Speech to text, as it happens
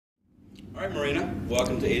All right, Marina,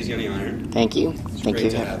 welcome to Easy on the Iron. Thank you. It's Thank great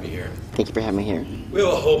you. to have you here. Thank you for having me here. We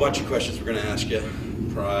have a whole bunch of questions we're going to ask you.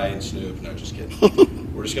 Pride, Snoop, no, just kidding.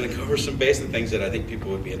 We're just going to cover some basic things that I think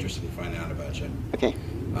people would be interested in finding out about you. Okay. So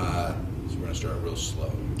we're going to start real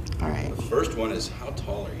slow. All right. The first one is, how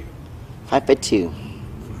tall are you? 5'2". 5'2". And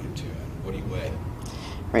what do you weigh?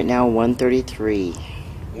 Right now, 133.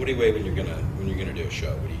 What do you weigh when you're gonna do a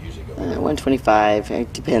show? What do you usually go? 125.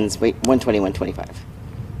 It depends. Wait, 120, 125.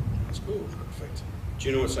 That's cool. Perfect. Do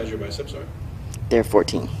you know what size your biceps are? They're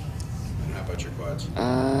 14. And how about your quads?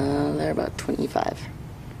 They're about 25.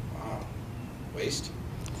 Wow. Waist?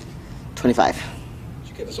 25. Did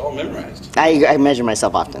you get this all memorized? I measure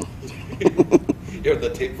myself often. You have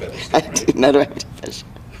the tape fetish thing, I right? do. No, do I have to finish?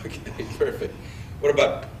 Okay, perfect. What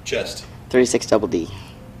about chest? 36 double D.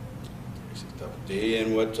 36 double D.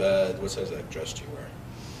 And what size of that dress do you wear?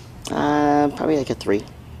 Probably like a 3. Too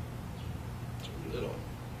little.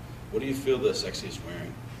 What do you feel the sexiest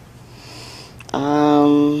wearing?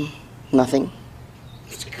 Nothing.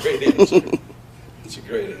 That's a great answer. That's a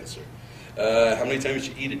great answer. How many times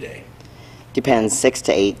do you eat a day? Depends. 6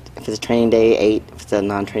 to 8. If it's a training day, 8. If it's a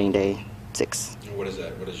non-training day, 6. And what is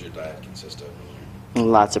that? What does your diet consist of?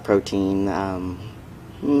 Lots of protein.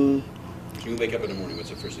 When you wake up in the morning, what's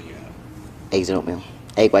the first thing you have? Eggs and oatmeal.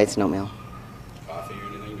 Egg whites and oatmeal. Coffee or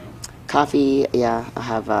anything? No? Coffee, yeah. I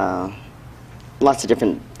have lots of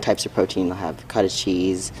different types of protein. I'll have cottage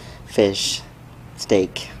cheese, fish,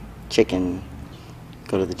 steak, chicken,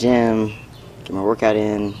 go to the gym, get my workout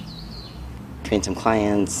in, train some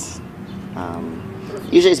clients.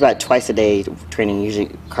 Usually it's about twice a day training, usually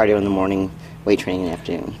cardio in the morning, weight training in the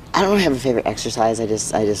afternoon. I don't have a favorite exercise. I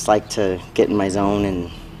just like to get in my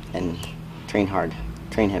zone and train hard,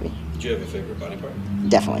 train heavy. Did you have a favorite body part?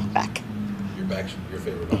 Definitely back. Your back's your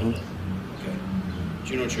favorite body part? Okay.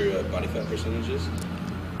 Do you know what your body fat percentage is?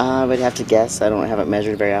 I would have to guess. I don't have it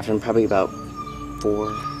measured very often. Probably about 4.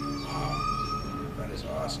 Wow. That is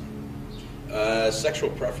awesome. Sexual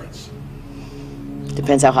preference?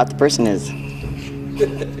 Depends how hot the person is.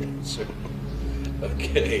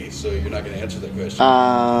 Okay, so you're not going to answer that question?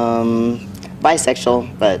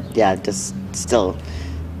 Bisexual, but yeah, just still,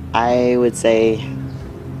 I would say,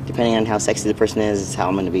 depending on how sexy the person is how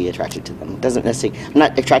I'm going to be attracted to them. Doesn't necessarily, I'm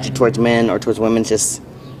not attracted towards men or towards women, just,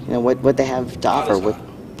 you know, what they have to offer.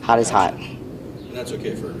 Hot is hot. And that's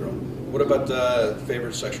okay for a girl. What about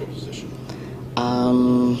favorite sexual position?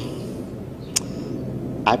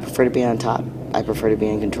 I prefer to be on top. I prefer to be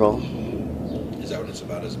in control. Is that what it's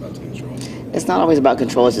about? Is about the control? It's not always about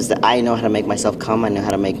control. It's just that I know how to make myself come. I know how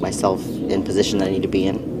to make myself in position that I need to be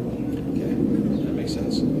in. Okay, that makes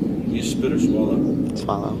sense. You spit or swallow?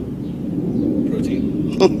 Swallow.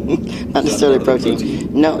 Protein? Not necessarily protein.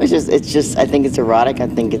 No, it's just. I think it's erotic. I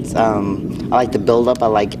think it's. I like the build up. I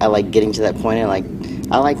like getting to that point. I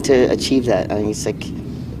like to achieve that. I think it's like.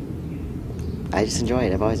 I just enjoy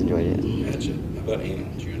it. I've always enjoyed it. Gotcha. How about anal?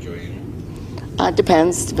 Do you enjoy anal? It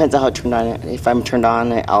depends. Depends on how turned on. If I'm turned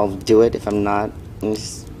on, I'll do it. If I'm not,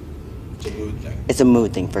 It's a mood thing. It's a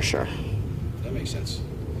mood thing for sure. That makes sense.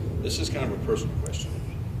 This is kind of a personal question,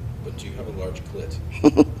 but do you have a large clit?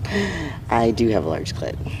 I do have a large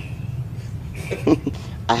clit.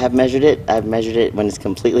 I have measured it. I've measured it when it's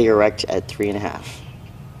completely erect at 3.5.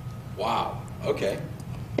 Wow. Okay.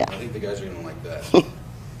 Yeah. I think the guys are gonna like that.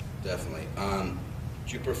 Definitely.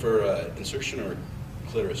 Do you prefer insertion or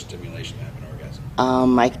clitoris stimulation to have an orgasm?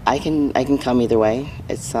 I can come either way.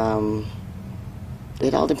 It's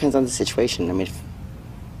it all depends on the situation. I mean, if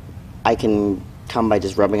I can come by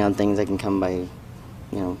just rubbing on things. I can come by,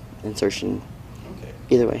 insertion. Okay.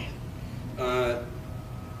 Either way. Do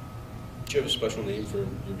you have a special name for your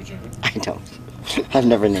vagina? I don't. I've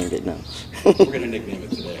never named it. No. We're gonna nickname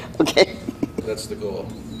it today. Okay. That's the goal.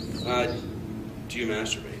 Do you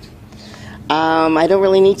masturbate? I don't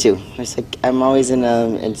really need to. It's like I'm always in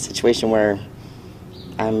a situation where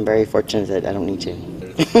I'm very fortunate that I don't need to.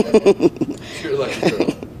 You're a lucky girl.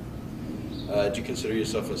 Do you consider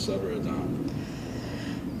yourself a sub or a dom?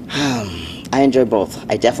 I enjoy both.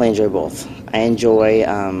 I definitely enjoy both. I enjoy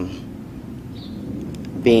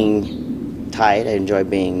being tied. I enjoy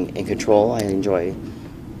being in control. I enjoy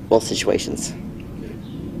both situations. Okay.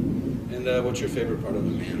 And what's your favorite part of a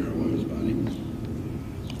man or a woman's body?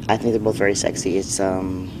 I think they're both very sexy. It's So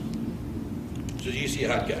you see a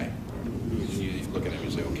hot guy, you look at him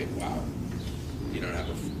and say, okay, wow. You don't have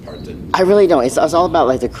a part that... I really don't. It's all about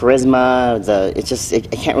like the charisma.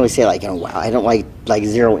 I can't really say like, wow. I don't like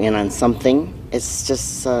zero in on something. It's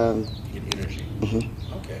just. You get energy.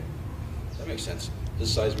 Mm-hmm. Okay, that makes sense.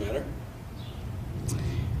 Does size matter?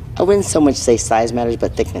 I wouldn't so much say size matters,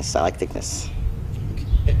 but thickness. I like thickness.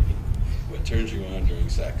 Okay. turns you on during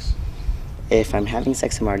sex? If I'm having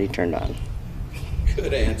sex, I'm already turned on.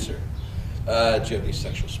 Good answer. Do you have any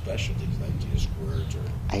sexual specialties? Like, do you squirt or?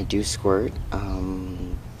 I do squirt.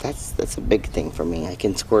 That's a big thing for me. I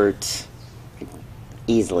can squirt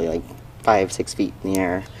easily, like 5-6 feet in the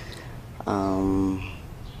air.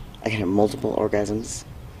 I can have multiple orgasms.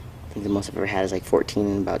 I think the most I've ever had is like 14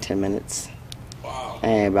 in about 10 minutes. Wow. I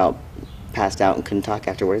about passed out and couldn't talk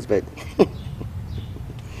afterwards, but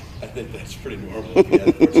I think that's pretty normal if you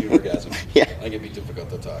had 14 orgasms. Yeah. I think it'd be difficult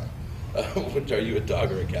to talk. Are you a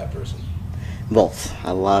dog or a cat person? both.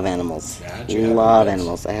 I love animals. Yeah, do you have Love pets?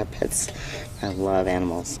 animals. I have pets. I love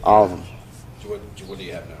animals. All of them. What do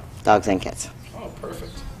you have now? Dogs and cats. Oh,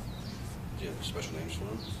 perfect. Do you have special names for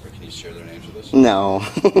them? Or can you share their names with us? No.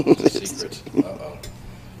 It's a secret. Uh-oh.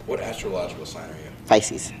 What astrological sign are you?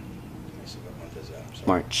 Pisces. I see, what month is that? I'm sorry.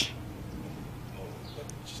 March. Oh, what,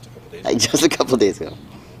 just a couple days ago? Just a couple days ago.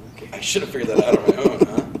 Okay. I should have figured that out on my own,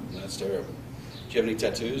 huh? That's terrible. Do you have any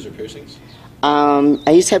tattoos or piercings?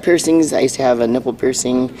 I used to have piercings. I used to have a nipple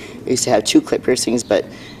piercing. I used to have 2 clit piercings, but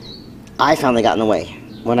I found they got in the way.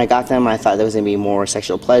 When I got them, I thought there was going to be more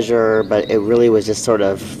sexual pleasure, but it really was just sort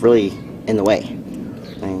of really in the way.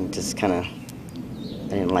 I just kind of,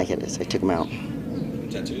 I didn't like it, so I took them out.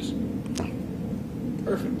 Tattoos? No.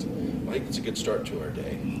 Perfect. Well, I think it's a good start to our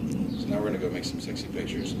day. So now we're going to go make some sexy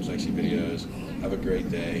pictures, some sexy videos, have a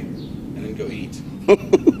great day, and then go eat.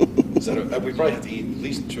 Is that we probably have to eat at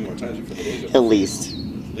least 2 more times before the day's over. At least.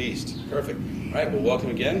 At least. Perfect. All right, well,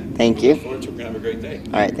 welcome again. Thank We you. look forward to it. We're going to have a great day.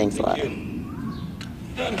 All right, thanks a lot. Thank you.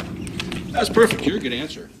 Done. That's perfect. You're a good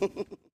answer.